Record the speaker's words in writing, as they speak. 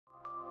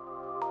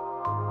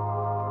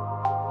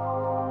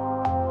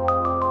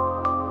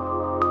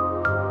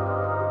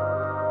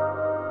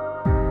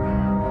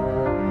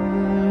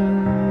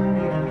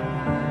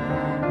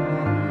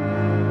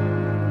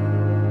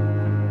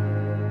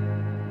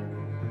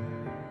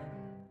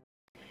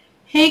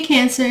Hey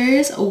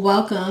Cancers,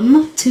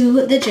 welcome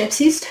to the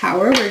Gypsy's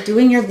Tower. We're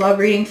doing your love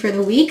reading for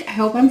the week. I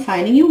hope I'm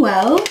finding you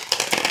well.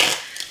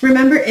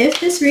 Remember, if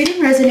this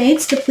reading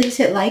resonates, to please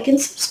hit like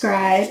and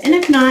subscribe. And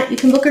if not, you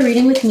can book a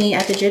reading with me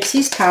at the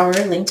Gypsy's Tower,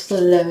 linked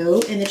below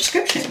in the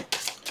description.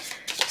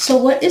 So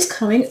what is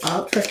coming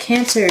up for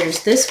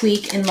Cancers this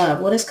week in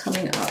love? What is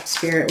coming up,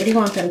 Spirit? What do you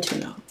want them to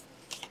know?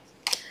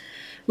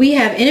 We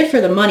have in it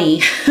for the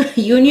money,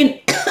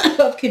 union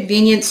of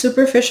convenience,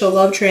 superficial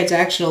love,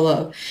 transactional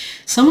love.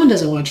 Someone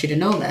doesn't want you to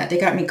know that. They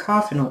got me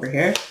coughing over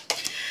here.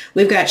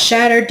 We've got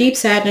shattered, deep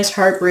sadness,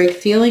 heartbreak,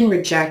 feeling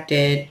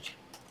rejected,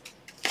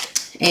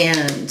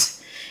 and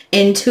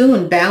in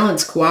tune,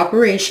 balance,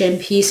 cooperation,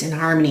 peace, and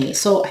harmony.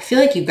 So I feel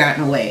like you've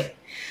gotten away.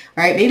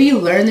 All right, maybe you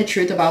learned the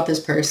truth about this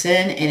person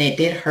and it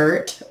did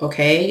hurt,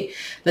 okay?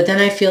 But then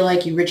I feel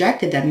like you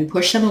rejected them, you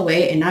pushed them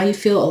away, and now you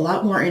feel a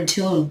lot more in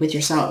tune with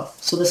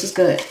yourself. So this is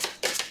good.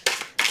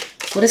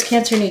 What does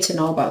Cancer need to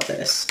know about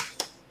this?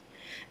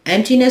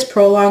 Emptiness,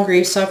 prolonged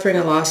grief, suffering,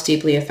 and loss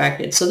deeply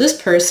affected. So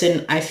this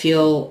person, I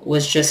feel,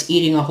 was just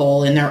eating a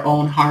hole in their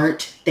own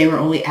heart. They were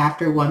only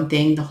after one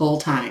thing the whole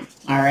time,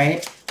 all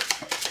right?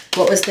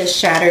 What was this?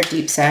 Shattered,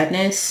 deep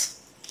sadness?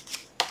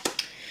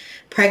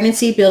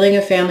 Pregnancy, building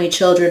a family,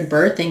 children,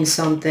 birthing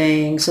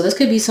something. So this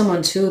could be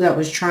someone too that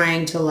was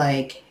trying to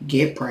like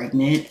get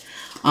pregnant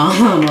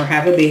or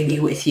have a baby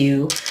with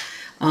you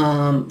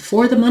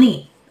for the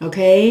money.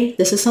 Okay,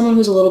 this is someone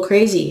who's a little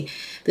crazy.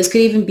 This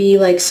could even be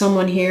like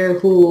someone here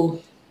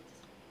who,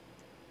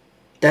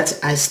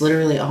 that's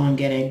literally all I'm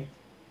getting.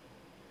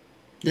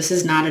 This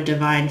is not a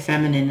divine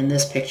feminine in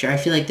this picture. I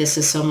feel like this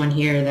is someone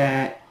here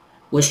that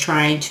was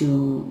trying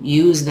to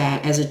use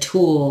that as a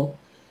tool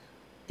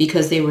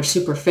because they were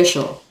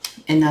superficial,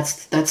 and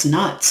that's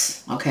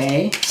nuts.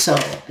 Okay, so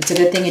it's a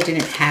good thing it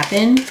didn't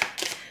happen.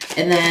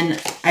 And then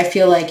I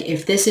feel like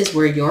if this is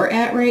where you're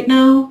at right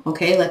now,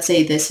 okay, let's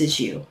say this is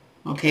you.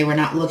 Okay, we're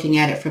not looking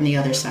at it from the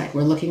other side.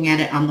 We're looking at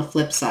it on the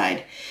flip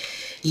side.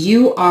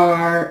 You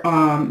are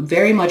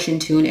very much in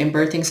tune and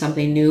birthing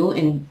something new,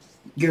 and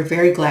you're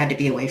very glad to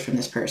be away from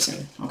this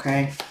person,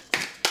 okay?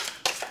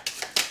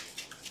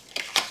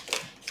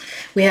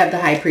 We have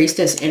the High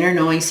Priestess, inner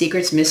knowing,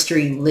 secrets,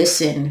 mystery.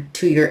 Listen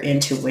to your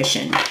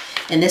intuition.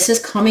 And this is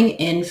coming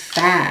in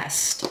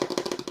fast.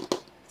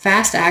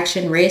 Fast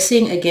action,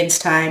 racing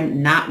against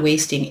time, not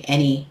wasting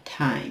any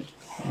time,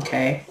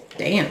 okay?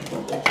 Damn.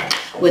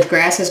 With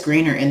grass is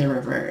greener in the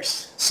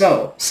reverse.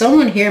 So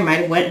someone here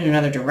might have went in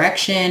another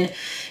direction.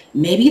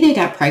 Maybe they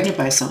got pregnant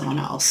by someone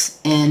else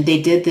and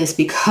they did this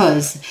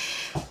because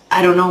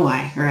I don't know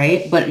why,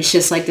 right? But it's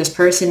just like this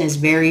person is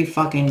very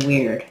fucking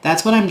weird.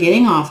 That's what I'm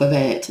getting off of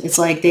it. It's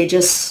like they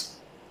just,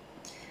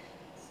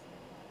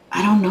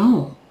 I don't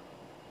know.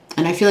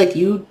 And I feel like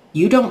you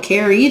don't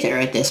care either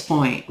at this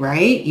point,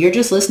 right? You're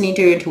just listening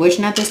to your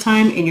intuition at this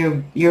time,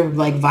 and you're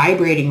like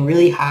vibrating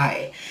really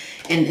high.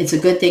 And it's a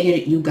good thing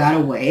that you got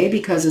away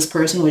because this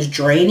person was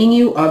draining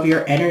you of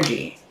your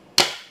energy.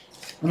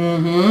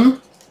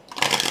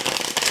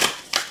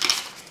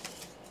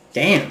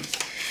 Damn.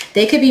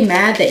 They could be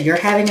mad that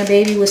you're having a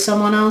baby with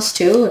someone else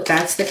too, if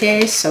that's the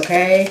case,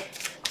 okay?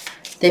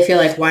 They feel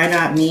like, why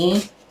not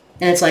me?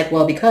 And it's like,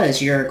 well,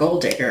 because you're a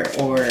gold digger,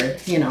 or,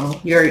 you know,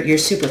 you're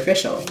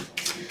superficial.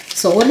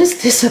 So what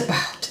is this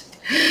about?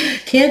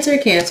 Cancer,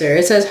 Cancer.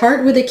 It says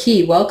heart with a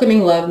key,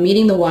 welcoming love,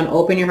 meeting the one,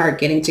 open your heart,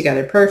 getting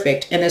together.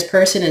 Perfect. And this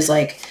person is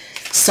like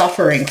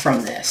suffering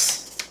from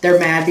this. They're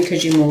mad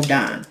because you moved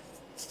on.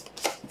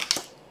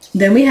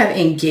 Then we have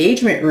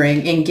engagement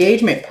ring,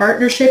 engagement,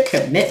 partnership,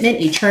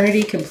 commitment,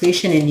 eternity,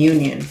 completion, and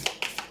union.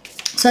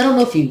 So I don't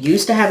know if you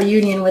used to have a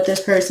union with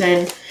this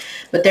person,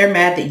 but they're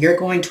mad that you're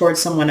going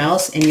towards someone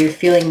else and you're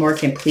feeling more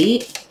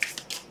complete.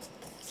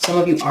 Some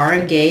of you are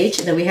engaged.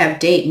 And then we have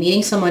date,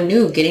 meeting someone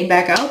new, getting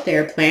back out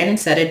there, plan and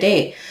set a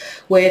date.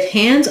 With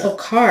hands of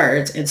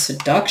cards and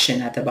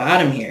seduction at the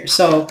bottom here.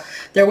 So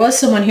there was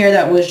someone here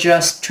that was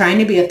just trying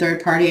to be a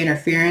third party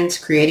interference,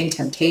 creating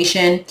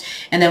temptation.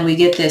 And then we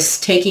get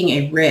this taking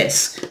a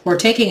risk. We're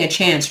taking a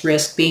chance,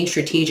 risk, being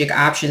strategic,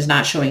 options,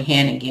 not showing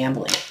hand, and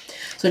gambling.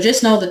 So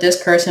just know that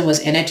this person was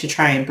in it to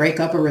try and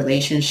break up a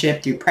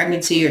relationship through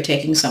pregnancy or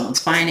taking someone's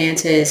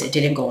finances. It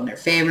didn't go in their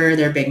favor.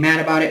 They're big mad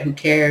about it. Who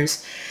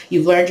cares?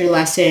 You've learned your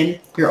lesson.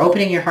 You're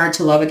opening your heart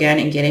to love again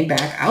and getting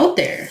back out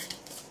there.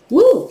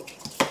 Woo!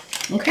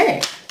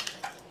 Okay.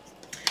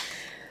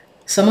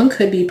 Someone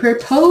could be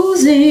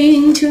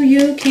proposing to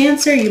you,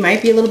 Cancer. You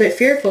might be a little bit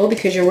fearful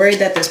because you're worried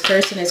that this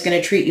person is going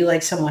to treat you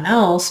like someone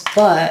else,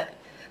 but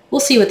we'll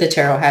see what the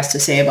tarot has to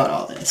say about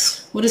all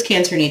this. What does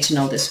Cancer need to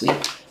know this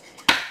week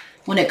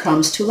when it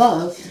comes to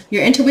love?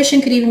 Your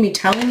intuition could even be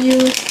telling you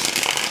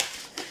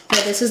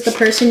that this is the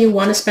person you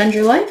want to spend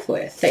your life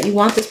with, that you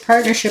want this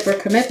partnership or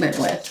commitment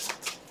with.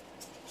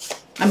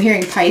 I'm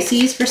hearing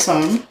Pisces for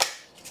some.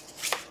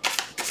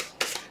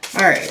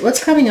 All right,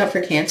 what's coming up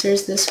for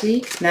Cancers this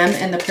week? Them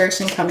and the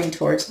person coming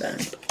towards them.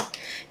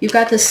 You've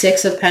got the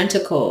Six of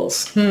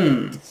Pentacles.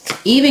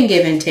 Even,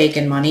 give and take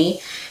in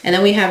money. And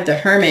then we have the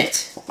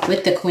Hermit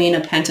with the Queen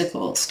of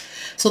Pentacles.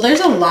 So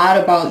there's a lot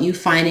about you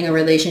finding a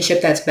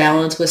relationship that's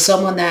balanced with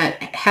someone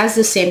that has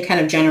the same kind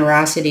of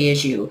generosity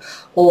as you,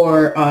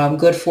 or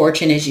good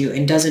fortune as you,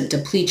 and doesn't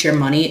deplete your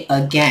money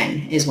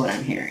again, is what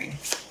I'm hearing.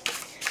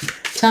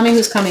 Tell me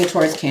who's coming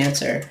towards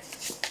Cancer.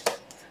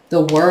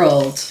 The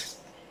World.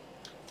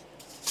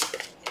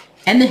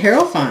 And the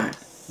Hierophant.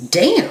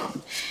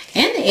 Damn.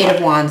 And the Eight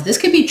of Wands. This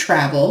could be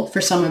travel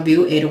for some of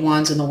you. Eight of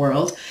Wands in the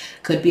World.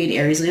 Could be an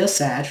Aries, Leo,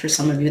 Sag for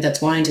some of you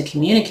that's wanting to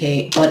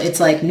communicate. But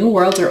it's like new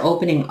worlds are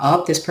opening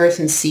up. This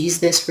person sees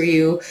this for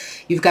you.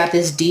 You've got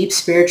this deep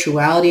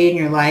spirituality in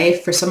your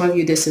life. For some of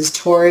you, this is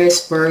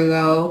Taurus,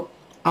 Virgo.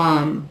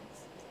 But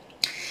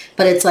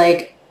it's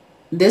like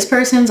this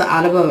person's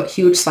out of a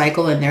huge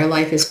cycle in their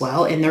life as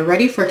well. And they're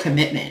ready for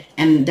commitment.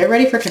 And they're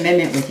ready for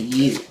commitment with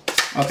you.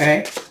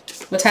 Okay?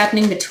 What's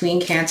happening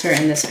between Cancer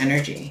and this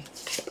energy?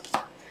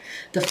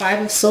 The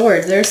Five of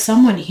Swords. There's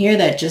someone here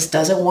that just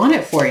doesn't want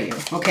it for you.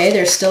 Okay?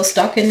 They're still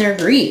stuck in their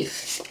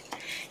grief.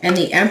 And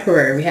the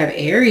Emperor. We have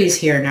Aries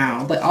here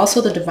now. But also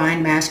the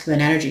Divine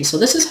Masculine energy. So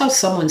this is how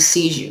someone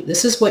sees you.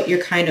 This is what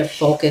you're kind of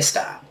focused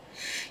on.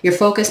 You're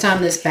focused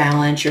on this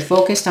balance. You're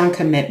focused on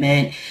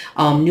commitment.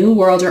 New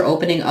worlds are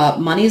opening up.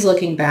 Money's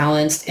looking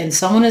balanced. And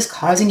someone is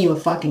causing you a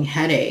fucking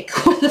headache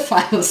with the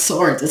Five of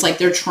Swords. It's like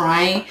they're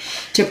trying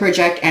to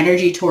project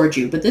energy towards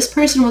you. But this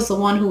person was the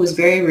one who was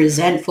very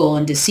resentful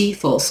and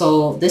deceitful.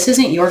 So this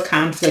isn't your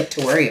conflict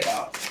to worry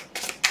about.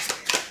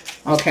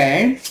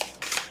 Okay.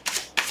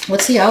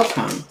 What's the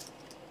outcome?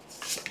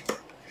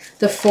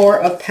 The Four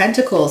of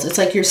Pentacles. It's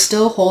like you're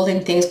still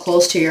holding things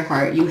close to your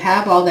heart. You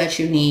have all that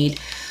you need.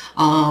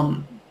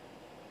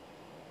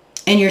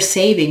 And you're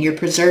saving, you're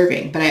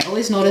preserving. But I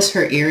always notice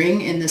her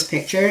earring in this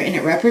picture, and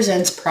it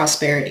represents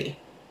prosperity.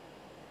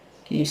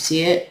 Can you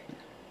see it?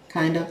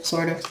 Kind of,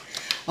 sort of.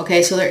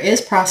 Okay, so there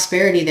is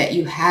prosperity that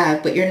you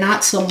have, but you're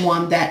not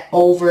someone that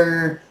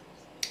over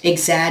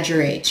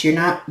exaggerates. You're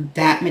not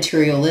that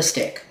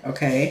materialistic,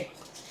 okay?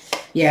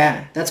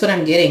 Yeah, that's what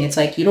I'm getting. It's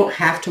like you don't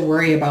have to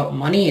worry about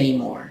money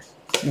anymore,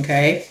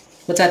 okay?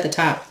 What's at the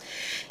top?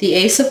 The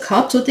Ace of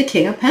Cups with the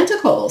King of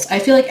Pentacles. I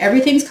feel like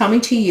everything's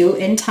coming to you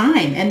in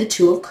time. And the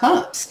Two of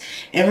Cups.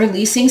 And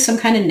releasing some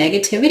kind of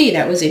negativity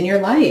that was in your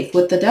life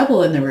with the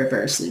Devil in the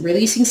reverse.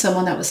 Releasing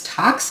someone that was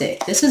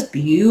toxic. This is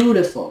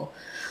beautiful.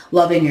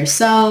 Loving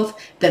yourself.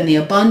 Then the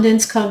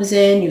abundance comes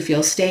in. You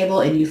feel stable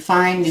and you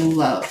find new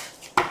love.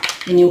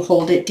 And you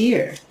hold it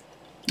dear.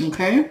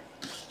 Okay?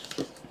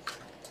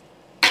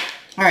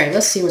 All right,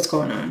 let's see what's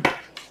going on.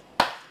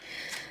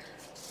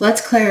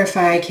 Let's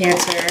clarify,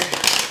 Cancer.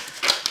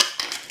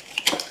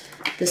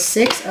 The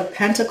Six of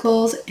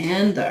Pentacles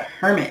and the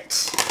Hermit.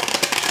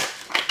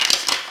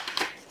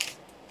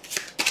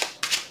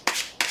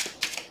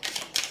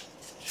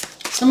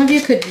 Some of you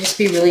could just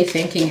be really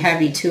thinking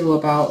heavy too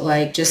about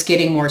like just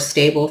getting more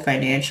stable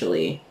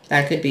financially.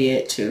 That could be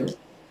it too.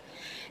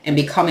 And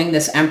becoming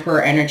this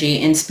Emperor energy,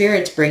 and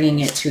Spirit's bringing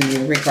it to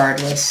you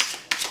regardless.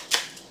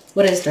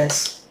 What is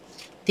this?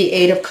 The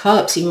Eight of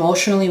Cups,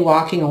 emotionally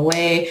walking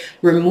away,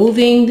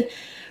 removing,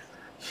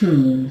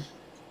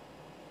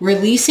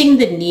 releasing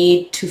the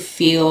need to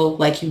feel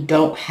like you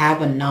don't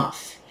have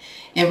enough,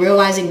 and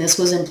realizing this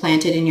was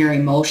implanted in your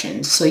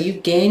emotions. So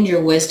you've gained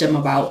your wisdom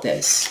about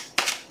this.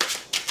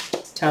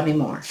 Tell me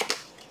more.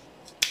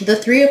 The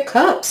Three of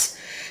Cups.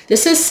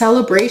 This is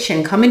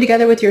celebration, coming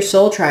together with your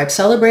soul tribe,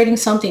 celebrating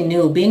something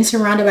new, being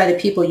surrounded by the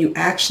people you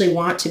actually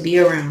want to be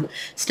around,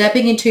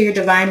 stepping into your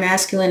divine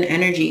masculine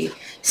energy,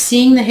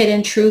 seeing the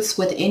hidden truths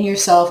within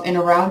yourself and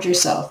around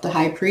yourself, the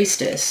High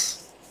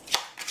Priestess.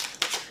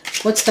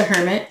 What's the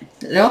Hermit?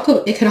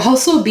 It could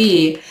also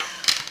be,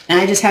 and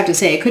I just have to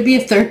say, it could be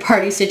a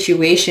third-party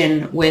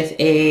situation with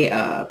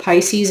a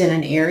Pisces and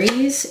an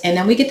Aries. And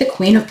then we get the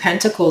Queen of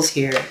Pentacles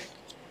here.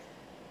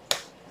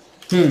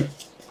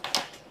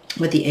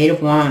 With the Eight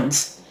of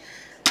Wands.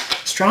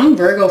 Strong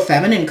Virgo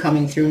feminine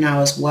coming through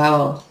now as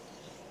well.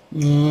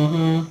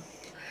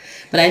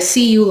 But I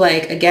see you,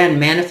 like, again,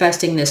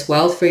 manifesting this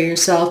wealth for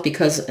yourself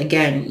because,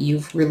 again,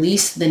 you've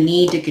released the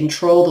need to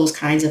control those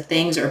kinds of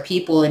things or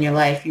people in your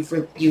life.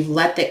 You've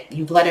let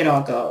it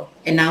all go.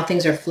 And now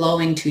things are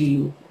flowing to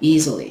you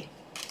easily.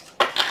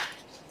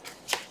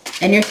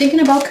 And you're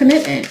thinking about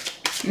commitment.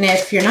 And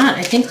if you're not,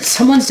 I think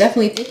someone's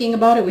definitely thinking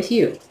about it with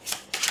you.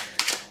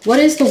 What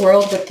is the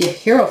World with the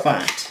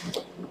Hierophant?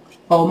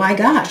 Oh my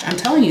gosh, I'm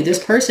telling you,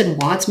 this person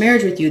wants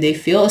marriage with you. They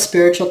feel a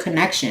spiritual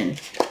connection.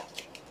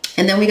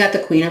 And then we got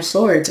the Queen of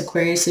Swords,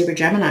 Aquarius, Libra,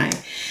 Gemini.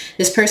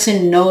 This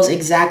person knows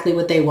exactly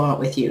what they want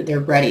with you. They're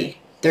ready.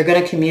 They're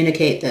going to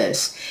communicate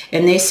this.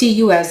 And they see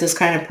you as this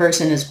kind of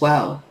person as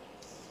well.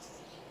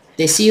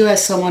 They see you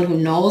as someone who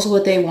knows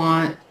what they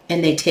want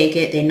and they take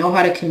it. They know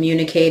how to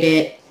communicate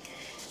it.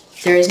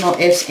 There is no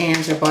ifs,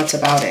 ands, or buts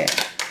about it.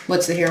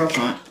 What's the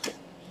Hierophant?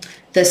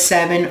 The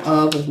Seven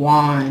of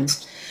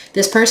Wands.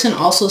 This person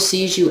also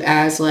sees you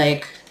as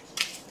like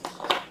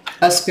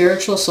a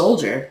spiritual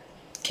soldier.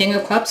 King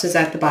of Cups is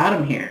at the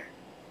bottom here.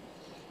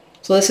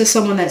 So this is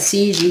someone that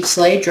sees you've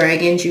slayed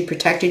dragons, you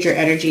protected your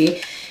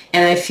energy.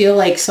 And I feel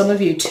like some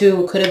of you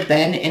too could have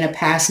been in a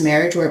past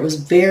marriage where it was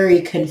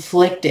very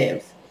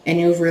conflictive. and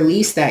you've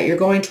released that. You're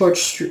going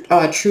towards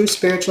true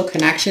spiritual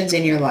connections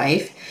in your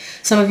life.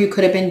 Some of you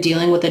could have been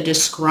dealing with a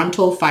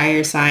disgruntled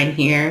fire sign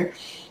here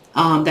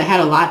that had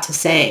a lot to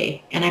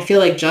say. And I feel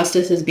like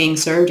justice is being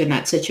served in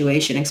that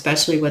situation,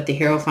 especially with the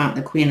Hierophant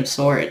and the Queen of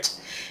Swords.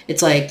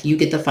 It's like you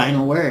get the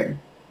final word.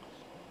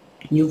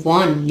 You've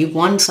won. You've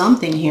won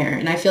something here.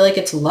 And I feel like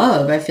it's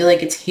love. I feel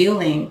like it's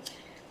healing.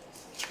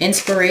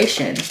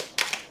 Inspiration.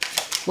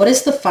 What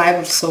is the Five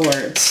of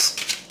Swords?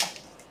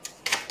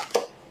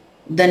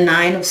 The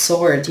Nine of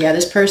Swords. Yeah,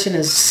 this person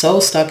is so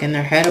stuck in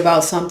their head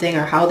about something,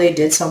 or how they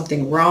did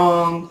something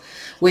wrong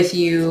with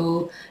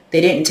you. They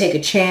didn't take a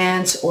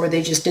chance, or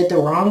they just did the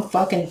wrong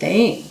fucking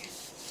thing.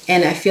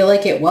 And I feel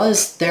like it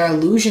was their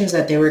illusions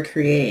that they were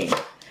creating.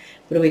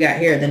 What do we got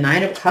here? The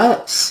Nine of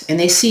Cups. And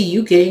they see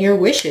you getting your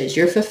wishes,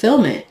 your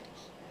fulfillment.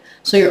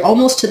 So you're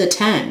almost to the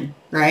 10,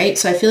 right?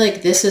 So I feel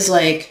like this is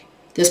like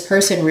this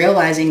person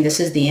realizing this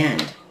is the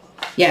end.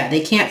 Yeah,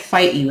 they can't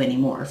fight you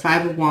anymore.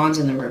 Five of Wands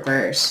in the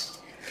reverse.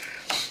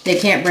 They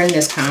can't bring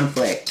this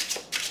conflict.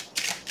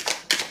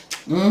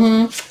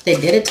 They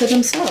did it to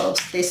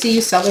themselves. They see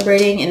you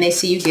celebrating, and they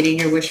see you getting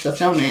your wish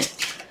fulfillment.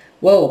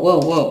 Whoa, whoa,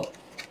 whoa.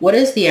 What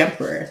is the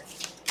Emperor?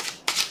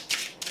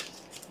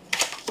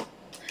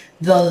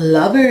 The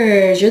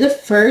Lovers. You're the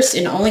first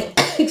and only,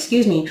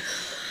 excuse me,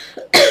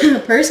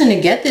 person to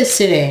get this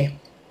today.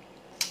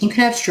 You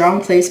can have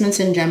strong placements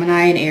in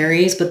Gemini and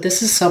Aries, but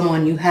this is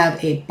someone you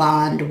have a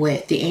bond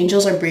with. The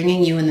angels are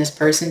bringing you and this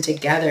person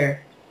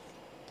together.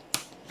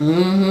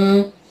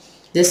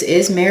 This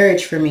is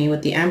marriage for me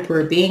with the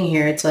Emperor being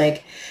here. It's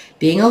like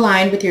being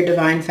aligned with your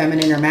divine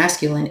feminine or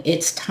masculine.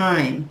 It's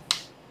time.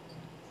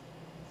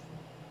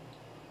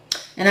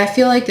 And I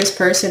feel like this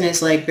person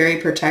is like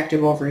very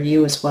protective over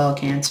you as well,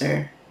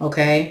 Cancer.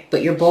 Okay?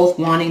 But you're both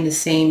wanting the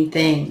same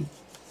thing.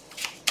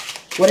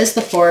 What is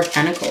the Four of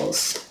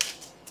Pentacles?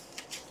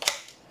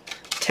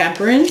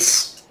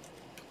 Temperance.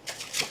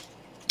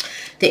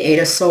 The Eight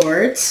of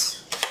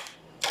Swords.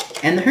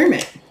 And the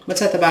Hermit.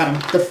 What's at the bottom?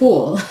 The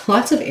Fool.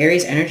 Lots of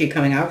Aries energy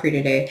coming out for you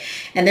today.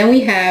 And then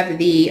we have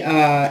the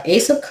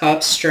Ace of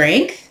Cups,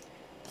 Strength,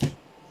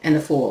 and the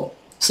Fool.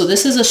 So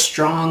this is a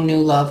strong new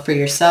love for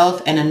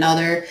yourself, and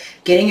another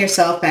getting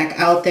yourself back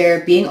out there,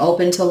 being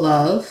open to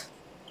love.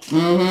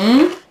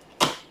 Then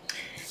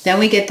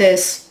we get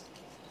this,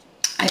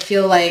 I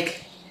feel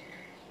like,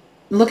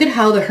 look at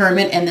how the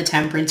Hermit and the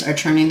Temperance are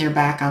turning their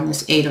back on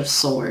this Eight of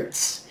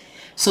Swords.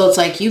 So it's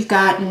like you've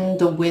gotten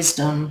the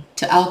wisdom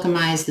to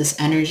alchemize this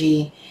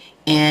energy,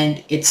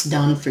 and it's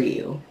done for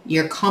you.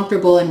 You're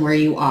comfortable in where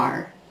you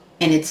are,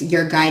 and it's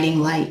your guiding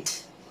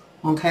light.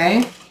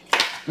 Okay?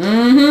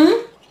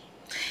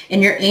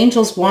 And your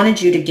angels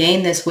wanted you to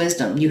gain this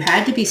wisdom. You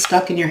had to be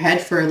stuck in your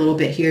head for a little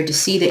bit here to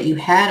see that you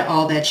had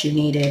all that you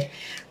needed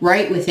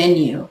right within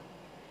you.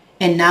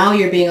 And now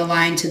you're being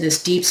aligned to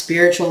this deep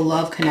spiritual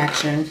love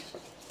connection.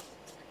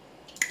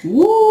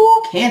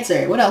 Woo,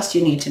 Cancer. What else do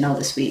you need to know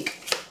this week?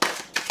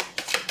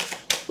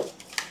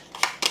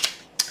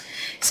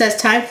 It says,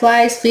 time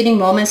flies, fleeting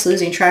moments,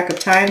 losing track of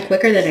time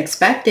quicker than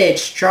expected.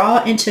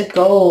 Straw into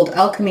gold,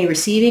 alchemy,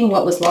 receiving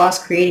what was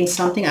lost, creating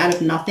something out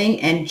of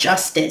nothing, and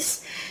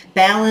justice.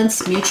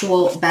 Balance,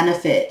 mutual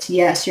benefit.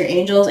 Yes, your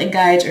angels and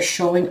guides are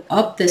showing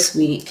up this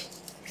week.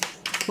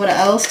 What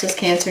else does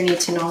Cancer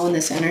need to know in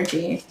this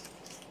energy?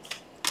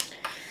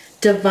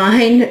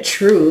 Divine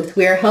truth.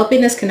 We are helping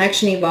this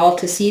connection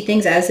evolve to see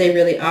things as they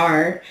really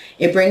are.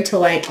 It brings to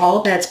light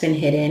all that's been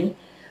hidden.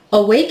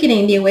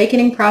 Awakening. The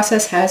awakening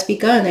process has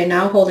begun. They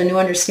now hold a new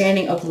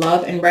understanding of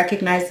love and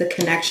recognize the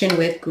connection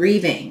with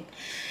grieving.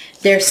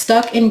 They're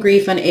stuck in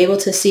grief, unable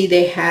to see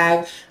they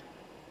have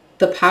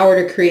the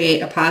power to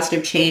create a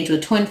positive change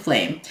with twin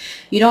flame.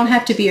 You don't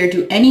have to be or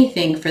do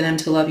anything for them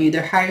to love you.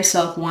 Their higher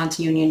self wants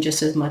union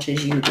just as much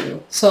as you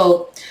do.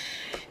 So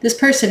this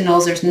person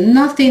knows there's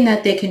nothing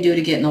that they can do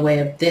to get in the way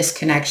of this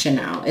connection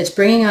now. It's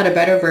bringing out a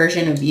better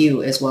version of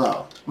you as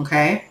well.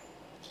 Okay?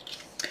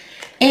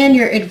 And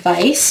your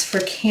advice for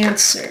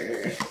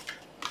Cancer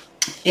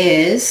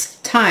is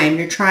time.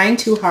 You're trying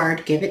too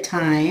hard. Give it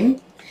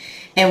time.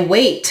 And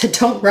wait.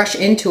 Don't rush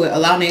into it.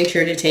 Allow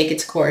nature to take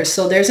its course.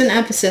 So there's an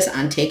emphasis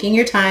on taking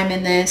your time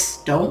in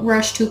this. Don't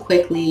rush too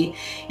quickly.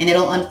 And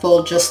it'll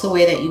unfold just the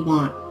way that you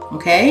want.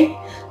 Okay?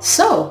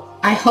 So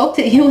I hope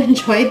that you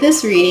enjoyed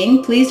this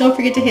reading. Please don't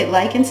forget to hit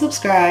like and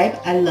subscribe.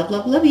 I love,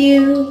 love, love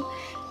you.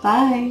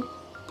 Bye.